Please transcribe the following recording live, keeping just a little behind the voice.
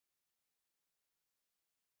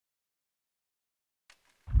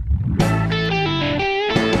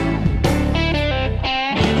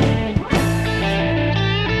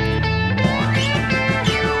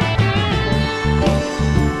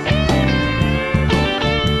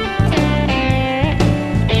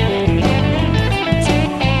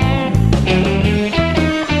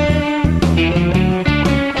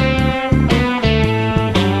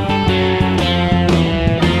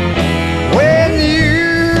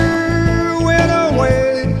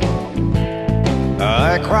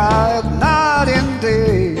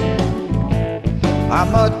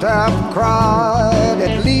I've cried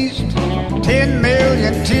at least 10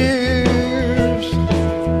 million tears.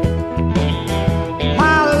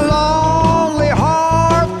 My lonely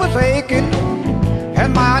heart was aching,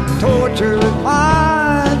 and my tortured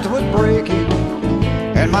mind was breaking,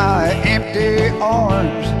 and my empty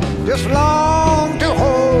arms just long to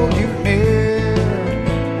hold you near.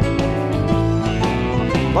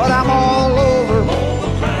 But I'm all over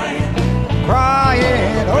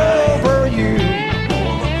crying over you.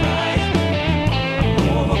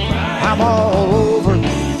 I'm all over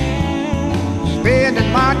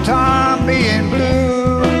spending my time being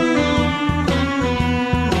blue.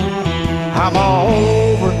 I'm all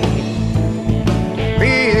over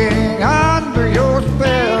being under your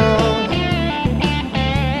spell.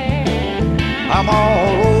 I'm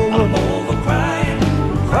all over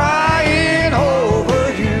crying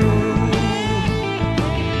over you.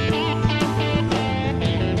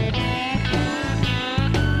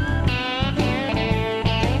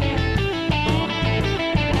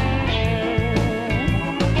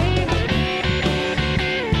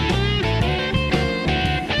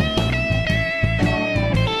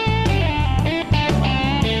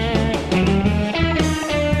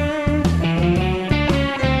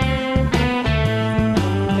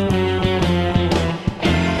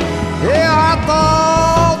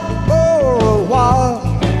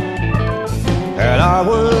 I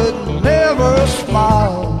would never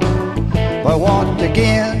smile, but once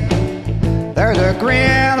again there's a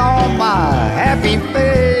grin on my happy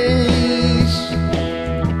face.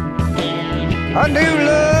 A new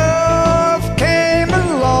love came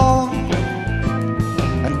along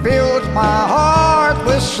and filled my heart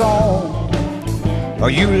with song. Oh,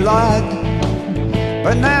 you lied,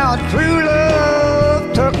 but now true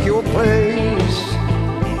love took your place,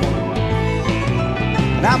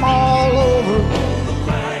 and I'm all over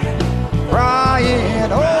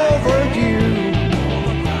crying over you.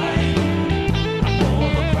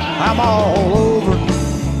 I'm all over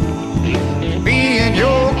being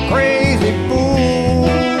your crazy fool.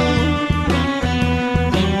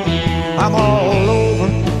 I'm all over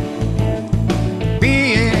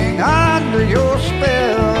being under your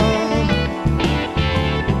spell.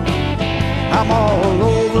 I'm all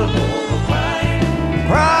over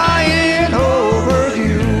crying over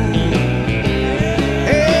you.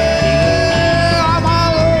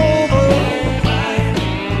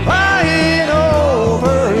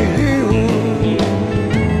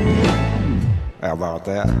 How about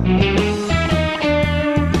that?